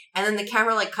 allegedly. And then the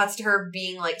camera like cuts to her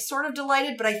being like sort of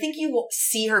delighted, but I think you will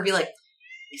see her be like,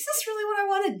 is this really what I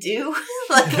want to do?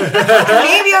 Like,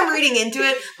 maybe I'm reading into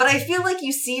it, but I feel like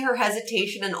you see her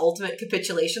hesitation and ultimate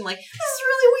capitulation like, this is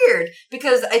really weird.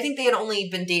 Because I think they had only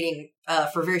been dating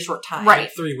for a very short time. Right.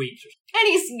 Like 3 weeks. And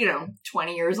he's,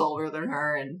 20 years older than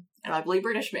her and an ugly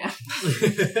British man. He's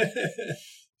kind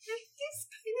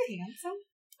of handsome.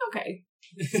 Okay.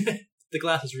 The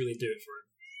glasses really do it for him.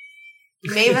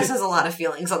 Mavis has a lot of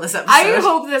feelings on this episode. I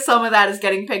hope that some of that is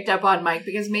getting picked up on Mike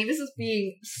because Mavis is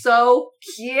being so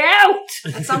cute.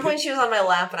 At some point she was on my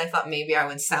lap and I thought maybe I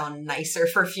would sound nicer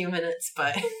for a few minutes,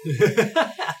 but...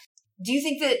 Do you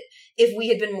think that if we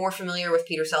had been more familiar with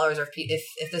Peter Sellers or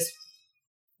if this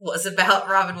was about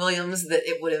Robin Williams that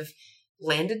it would have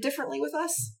landed differently with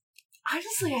us?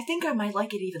 Honestly, I think I might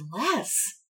like it even less.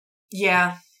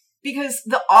 Yeah. Because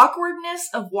the awkwardness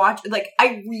of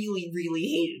I really, really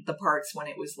hated the parts when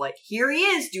it was like, here he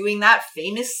is doing that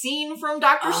famous scene from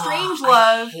Dr.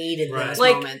 Strangelove. I hated those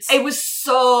Right. moments. It was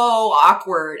so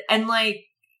awkward. And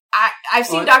I've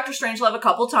seen Dr. Strangelove a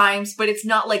couple times, but it's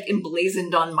not like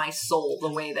emblazoned on my soul the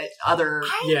way that other...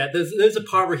 Yeah, there's a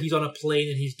part where he's on a plane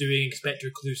and he's doing Inspector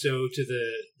Clouseau to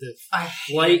the I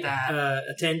hate flight that.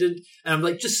 attendant, and I'm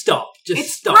like, just stop.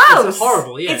 It's stop. gross. It's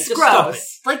horrible. Yeah, It's just stop gross.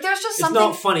 it. Like, there's just It's something...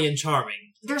 not funny and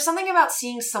charming. There's something about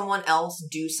seeing someone else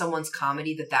do someone's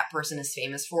comedy that person is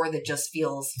famous for that just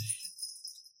feels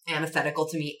antithetical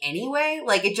to me anyway.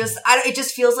 Like, it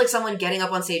just feels like someone getting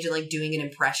up on stage and like doing an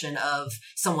impression of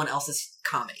someone else's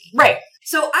comedy. Right.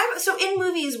 So in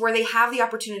movies where they have the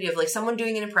opportunity of like someone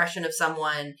doing an impression of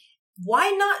someone,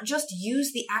 why not just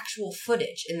use the actual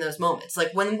footage in those moments?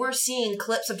 Like when we're seeing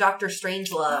clips of Dr.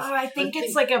 Strangelove. I think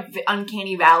it's like a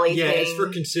Uncanny Valley Yeah, thing. it's for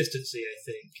consistency, I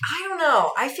think. I don't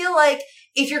know. I feel like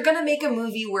if you're going to make a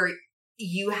movie where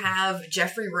you have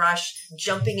Jeffrey Rush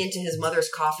jumping into his mother's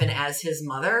coffin as his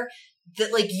mother,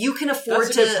 that like you can afford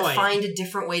That's a good to point. find a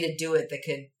different way to do it that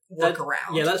could work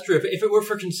around. Yeah, that's true. If it were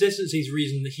for consistency's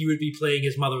reason, he would be playing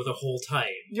his mother the whole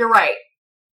time. You're right.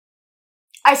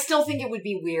 I still think it would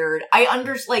be weird. I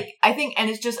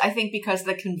think because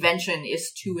the convention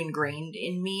is too ingrained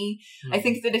in me. I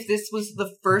think that if this was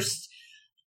the first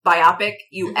biopic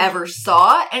you ever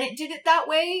saw and it did it that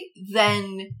way,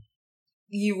 then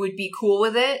you would be cool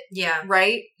with it, Yeah.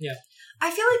 right? Yeah. I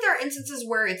feel like there are instances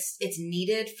where it's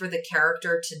needed for the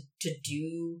character to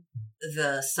do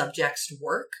the subject's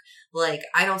work. Like,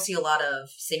 I don't see a lot of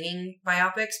singing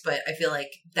biopics, but I feel like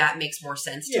that makes more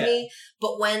sense to me.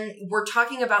 But when we're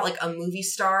talking about like a movie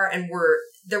star and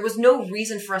there was no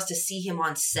reason for us to see him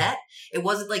on set. It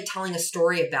wasn't like telling a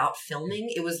story about filming.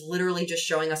 It was literally just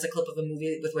showing us a clip of a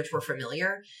movie with which we're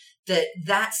familiar.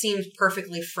 That seems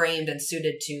perfectly framed and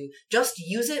suited to just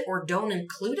use it or don't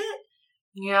include it.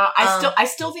 Yeah, I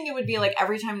still think it would be like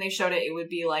every time they showed it, it would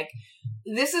be like,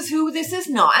 this is who this is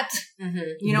not. Mm-hmm.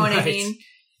 You know what I Right. mean?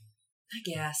 I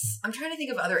guess. I'm trying to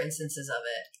think of other instances of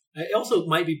it. It also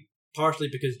might be partially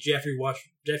because Jeffrey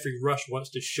Rush wants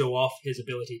to show off his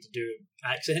ability to do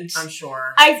accents. I'm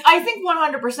sure. I think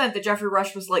 100% that Jeffrey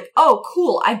Rush was like, oh,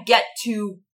 cool, I get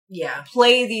to Yeah.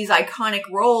 play these iconic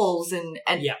roles, and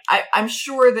Yeah. I'm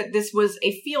sure that this was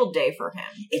a field day for him.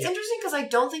 It's Yeah. interesting because I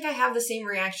don't think I have the same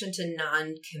reaction to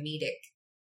non-comedic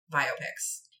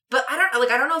biopics. But I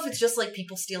don't know if it's just like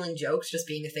people stealing jokes just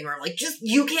being a thing where I'm like, just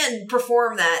you can't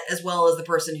perform that as well as the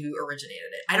person who originated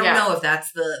it. I don't Yeah. know if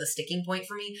that's the sticking point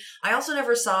for me. I also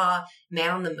never saw Man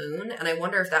on the Moon, and I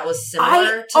wonder if that was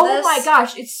similar to Oh this. my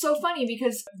gosh, it's so funny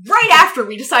because right after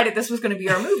we decided this was going to be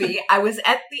our movie, I was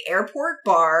at the airport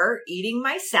bar eating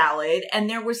my salad, and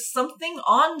there was something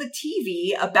on the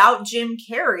TV about Jim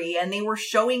Carrey, and they were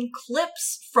showing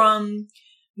clips from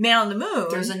Man on the Moon.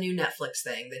 There's a new Netflix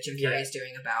thing that Jim Carrey Yeah. is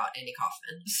doing about Andy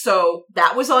Kaufman. So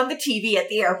that was on the TV at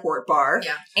the airport bar.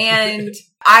 Yeah. And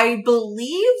I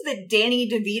believe that Danny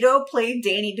DeVito played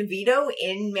Danny DeVito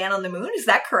in Man on the Moon. Is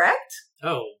that correct?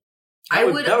 Oh. That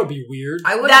Would be weird.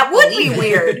 That That would be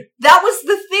weird. That was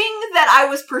the thing that I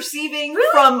was perceiving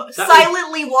from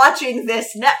silently watching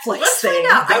this Netflix Let's thing. find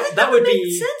out. I That- think that that would would make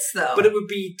be- sense, though. But it would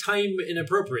be time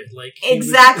inappropriate. Like he would-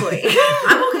 Exactly.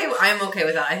 I'm okay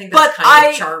with that. I think that's But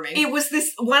kind of charming. It was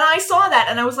this, when I saw that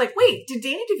and I was like, wait, did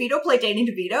Danny DeVito play Danny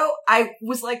DeVito? I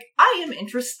was like, I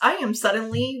am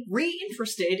suddenly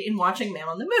re-interested in watching Man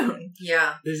on the Moon.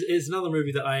 Yeah. There's another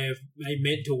movie that I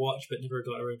meant to watch but never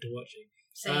got around to watching.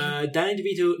 Same. Danny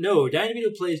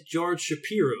DeVito plays George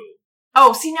Shapiro.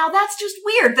 Oh, see, now that's just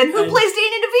weird. Then who And- plays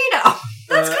Danny DeVito?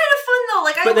 That's kind of fun, though.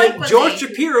 Like, I But like then when George they...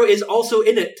 Shapiro is also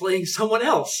in it playing someone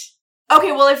else.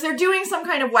 Okay, well, if they're doing some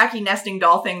kind of wacky nesting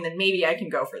doll thing, then maybe I can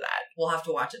go for that. We'll have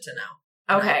to watch it to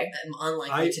know. Okay. I'm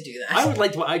unlikely to do that. I would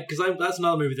like to, because that's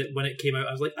another movie that when it came out,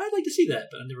 I was like, I'd like to see that,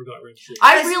 but I never got around to see it.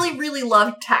 I really, really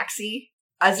loved Taxi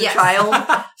as a Yes.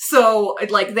 child. So,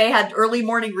 like, they had early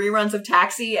morning reruns of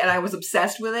Taxi, and I was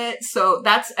obsessed with it. So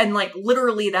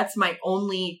literally, that's my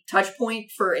only touch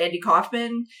point for Andy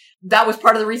Kaufman. That was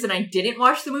part of the reason I didn't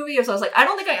watch the movie, is I was like, I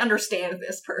don't think I understand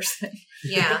this person.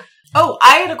 Yeah. Oh,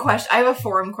 I had a question. I have a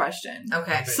forum question.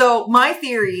 Okay. So, my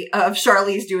theory of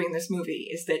Charlize doing this movie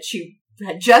is that she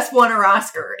had just won her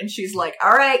Oscar, and she's like,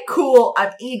 all right, cool,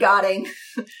 I'm EGOTing.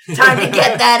 Time to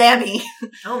get that Emmy.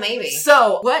 Oh, maybe.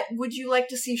 So, what would you like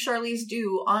to see Charlize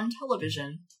do on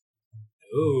television?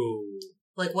 Oh.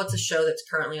 Like, what's a show that's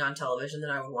currently on television that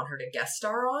I would want her to guest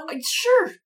star on?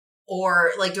 Sure.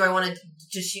 Or, like, do I want her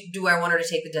to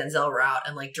take the Denzel route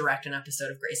and, like, direct an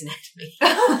episode of Grey's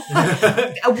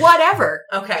Anatomy? Whatever.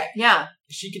 Okay. Yeah.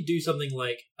 She could do something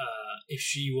like, if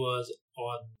she was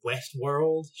on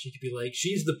Westworld, she could be like,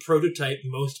 she's the prototype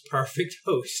most perfect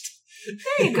host.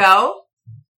 There you go.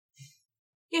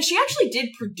 Yeah, she actually did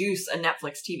produce a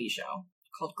Netflix TV show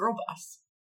called Girl Boss.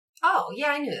 Oh, yeah,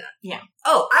 I knew that. Yeah.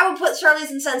 Oh, I would put Charlize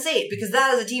in Sense8 because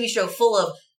that is a TV show full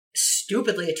of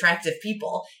stupidly attractive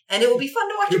people, and it will be fun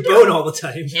to watch You her bone do. all the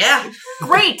time. Yeah.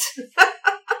 Great!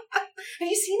 Have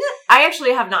you seen it? I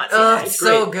actually have not seen Oh, it. it's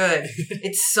so good.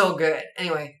 It's so good.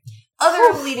 Anyway,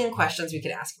 other leading questions we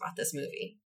could ask about this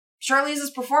movie.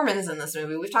 Charlize's performance in this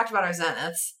movie. We've talked about our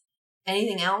zeniths.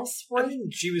 Anything else? I mean,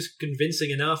 she was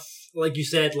convincing enough. Like you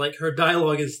said, like her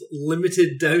dialogue is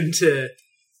limited down to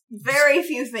Very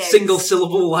few things. single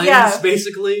syllable lines, Yeah.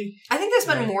 basically. I think they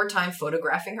spent Right. more time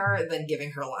photographing her than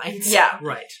giving her lines. Yeah.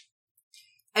 Right.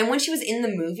 And when she was in the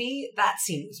movie, that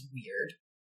scene was weird.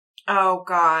 Oh,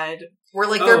 God. Where,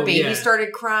 like, their Oh, baby yeah.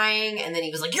 started crying, and then he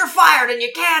was like, you're fired and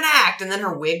you can't act! And then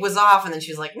her wig was off, and then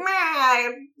she was like,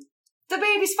 meh, the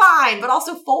baby's fine, but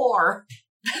also 4.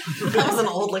 That was an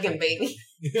old-looking baby.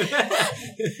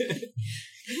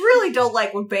 You really don't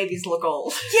like when babies look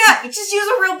old. Yeah, just use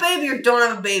a real baby or don't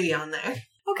have a baby on there.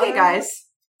 Okay, guys.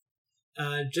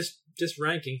 Just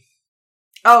ranking.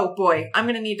 Oh, boy. I'm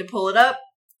going to need to pull it up.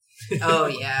 Oh,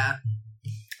 yeah.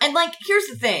 And, like, here's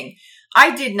the thing.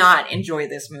 I did not enjoy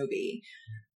this movie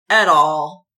at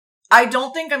all. I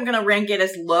don't think I'm gonna rank it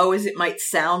as low as it might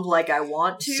sound like I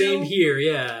want to. Same here,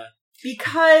 yeah.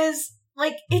 Because,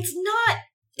 like, it's not...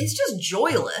 It's just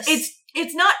joyless.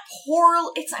 It's not poor...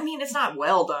 It's not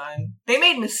well done. They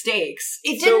made mistakes.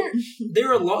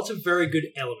 There are lots of very good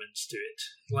elements to it.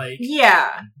 Like,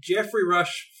 yeah. Jeffrey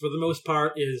Rush, for the most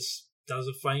part, does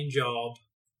a fine job.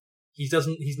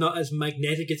 He's not as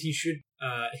magnetic as he should.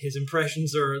 His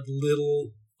impressions are a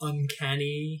little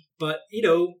uncanny, but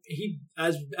he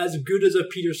as good as a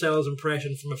Peter Sellers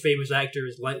impression from a famous actor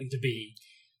is likely to be.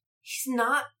 He's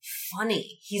not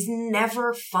funny. He's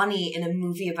never funny in a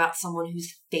movie about someone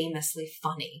who's famously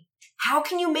funny. How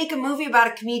can you make a movie about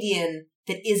a comedian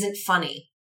that isn't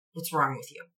funny? What's wrong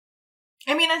with you?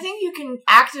 I mean, I think you can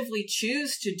actively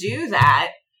choose to do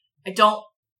that. I don't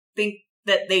think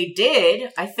that they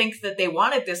did. I think that they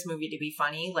wanted this movie to be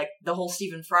funny, like the whole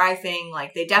Stephen Fry thing.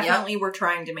 Like, they definitely were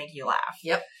trying to make you laugh.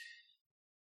 Yep.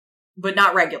 But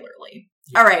not regularly.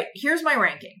 Yep. All right, here's my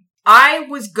ranking. I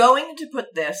was going to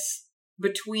put this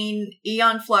between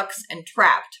Aeon Flux and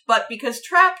Trapped, but because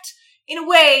Trapped, in a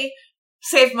way,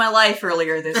 saved my life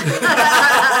earlier this week,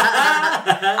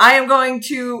 I am going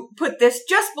to put this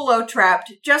just below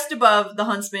Trapped, just above The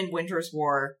Huntsman Winter's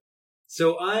War.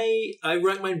 So I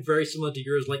rank mine very similar to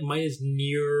yours. Like, mine is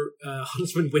near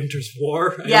Huntsman Winter's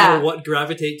War. I don't know what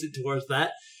gravitates it towards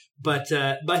that, but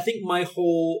I think my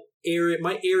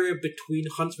area between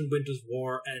Huntsman Winter's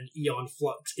War and Aeon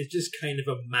Flux is just kind of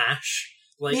a mash.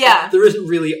 Like, there isn't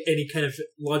really any kind of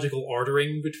logical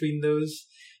ordering between those.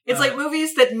 It's like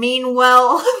movies that mean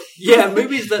well. Yeah,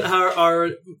 movies that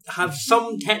have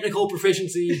some technical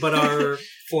proficiency but are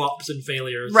flops and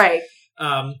failures. Right.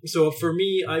 So for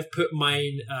me, I've put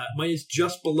mine is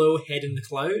just below Head in the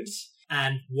Clouds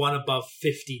and one above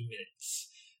 15 minutes.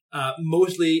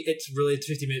 Mostly it's related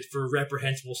to 50 minutes for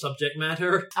reprehensible subject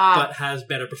matter, but has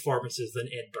better performances than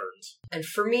Ed Burns. And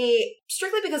for me,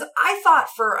 strictly because I thought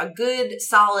for a good,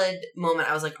 solid moment,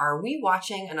 I was like, are we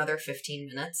watching another 15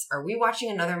 minutes? Are we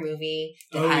watching another movie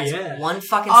that has one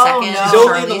fucking second? No. She's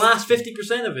only in the last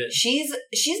 50% of it. She's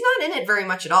not in it very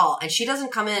much at all, and she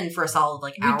doesn't come in for a solid,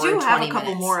 like, hour and 20 minutes. We do have a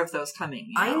couple more of those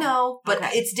coming. I know, but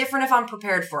it's different if I'm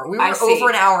prepared for it. We were I see. over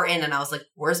an hour in, and I was like,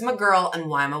 where's my girl, and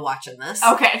why am I watching this?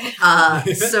 Okay.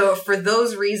 So for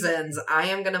those reasons, I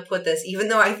am going to put this, even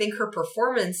though I think her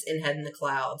performance in Head in the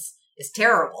Clouds is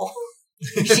terrible.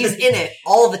 She's in it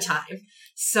all the time.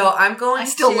 So I'm going I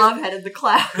still love Head in the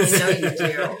Clouds. I know you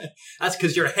do. That's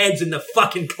because your head's in the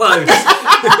fucking clouds.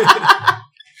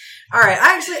 All right.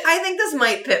 I think this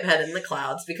might pip Head in the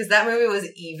Clouds because that movie was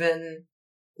even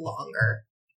longer.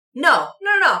 No.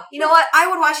 You know what? I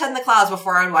would watch Head in the Clouds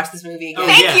before I would watch this movie again.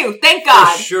 Thank you. Thank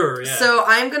God. For sure, yeah. So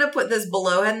I'm going to put this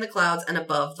below Head in the Clouds and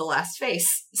above The Last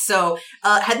Face. So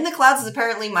Head in the Clouds is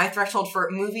apparently my threshold for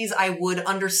movies I would,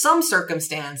 under some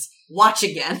circumstance, watch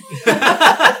again.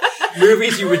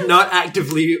 Movies you would not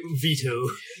actively veto.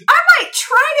 I might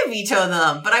try to veto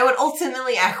them, but I would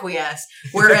ultimately acquiesce.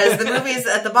 Whereas the movies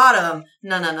at the bottom,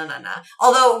 no.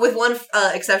 Although, with one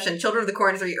exception, Children of the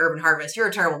Corn 3 Urban Harvest, you're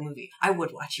a terrible movie. I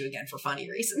would watch you again for funny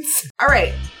reasons. All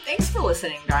right. Thanks for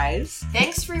listening, guys.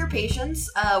 Thanks for your patience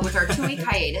with our 2-week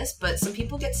hiatus, but some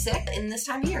people get sick in this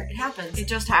time of year. It happens. It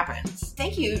just happens.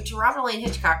 Thank you to Robert Lane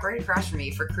Hitchcock right across from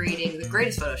me for creating the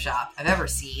greatest Photoshop I've ever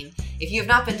seen. If you have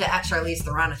not been to @Charlize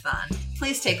Theronathon,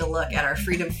 please take a look at our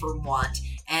Freedom from Want.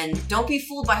 And don't be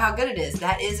fooled by how good it is.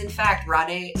 That is, in fact,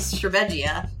 Rade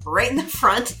Sribegia right in the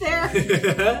front there.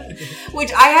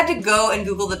 Which I had to go and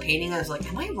Google the painting. I was like,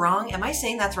 am I wrong? Am I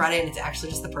saying that's Rade and it's actually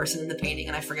just the person in the painting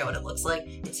and I forget what it looks like?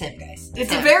 It's him, guys. It's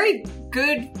him. a very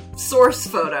good source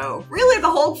photo. Really,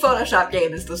 the whole Photoshop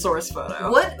game is the source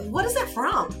photo. What is that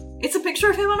from? It's a picture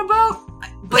of him on a boat.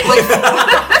 But like...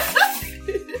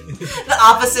 The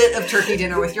opposite of turkey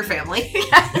dinner with your family.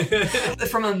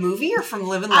 From a movie or from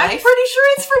Living Life? I'm pretty sure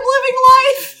it's from Living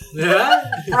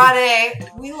Life. Yeah. Rade,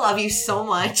 we love you so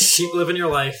much. Keep living your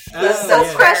life. He's so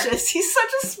precious. He's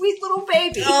such a sweet little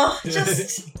baby. Oh,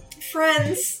 just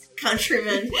friends,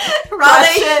 countrymen.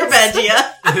 Rade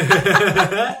Sribegia.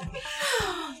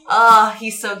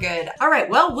 He's so good. All right,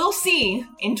 well, we'll see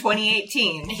in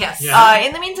 2018. Yes. Yeah.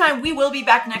 In the meantime, we will be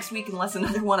back next week unless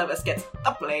another one of us gets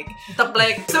the plague. The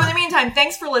Blake. So in the meantime,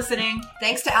 thanks for listening.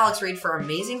 Thanks to Alex Reed for our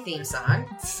amazing theme song.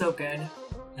 It's so good.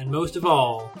 And most of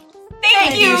all,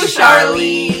 Thank you,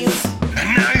 Charlize. And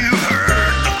now you've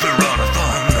heard the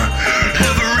Theronathon.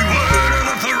 Every word of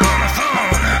the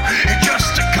Theronathon. It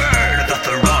just occurred, the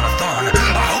Theronathon.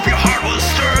 I hope your heart was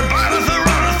stirred by the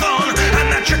Theronathon. And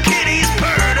that your kitties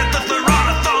purred at the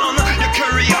Theronathon. Your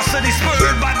curiosity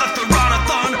spurred by the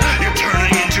Theronathon. You're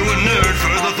turning into a nerd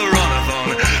for the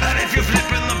Theronathon. And if you're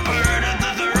flipping the bird at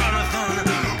the Theronathon.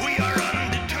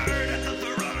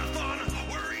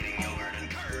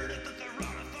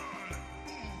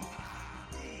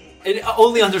 And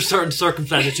only under certain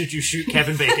circumstances should you shoot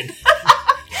Kevin Bacon.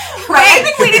 Right, I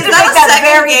think we need to make that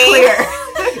very clear.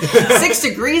 6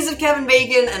 degrees of Kevin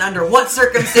Bacon, and under what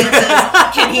circumstances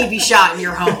can he be shot in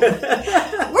your home? Were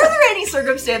there any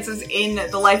circumstances in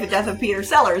the life and death of Peter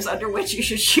Sellers under which you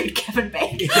should shoot Kevin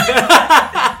Bacon?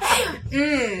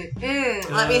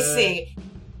 Let me see.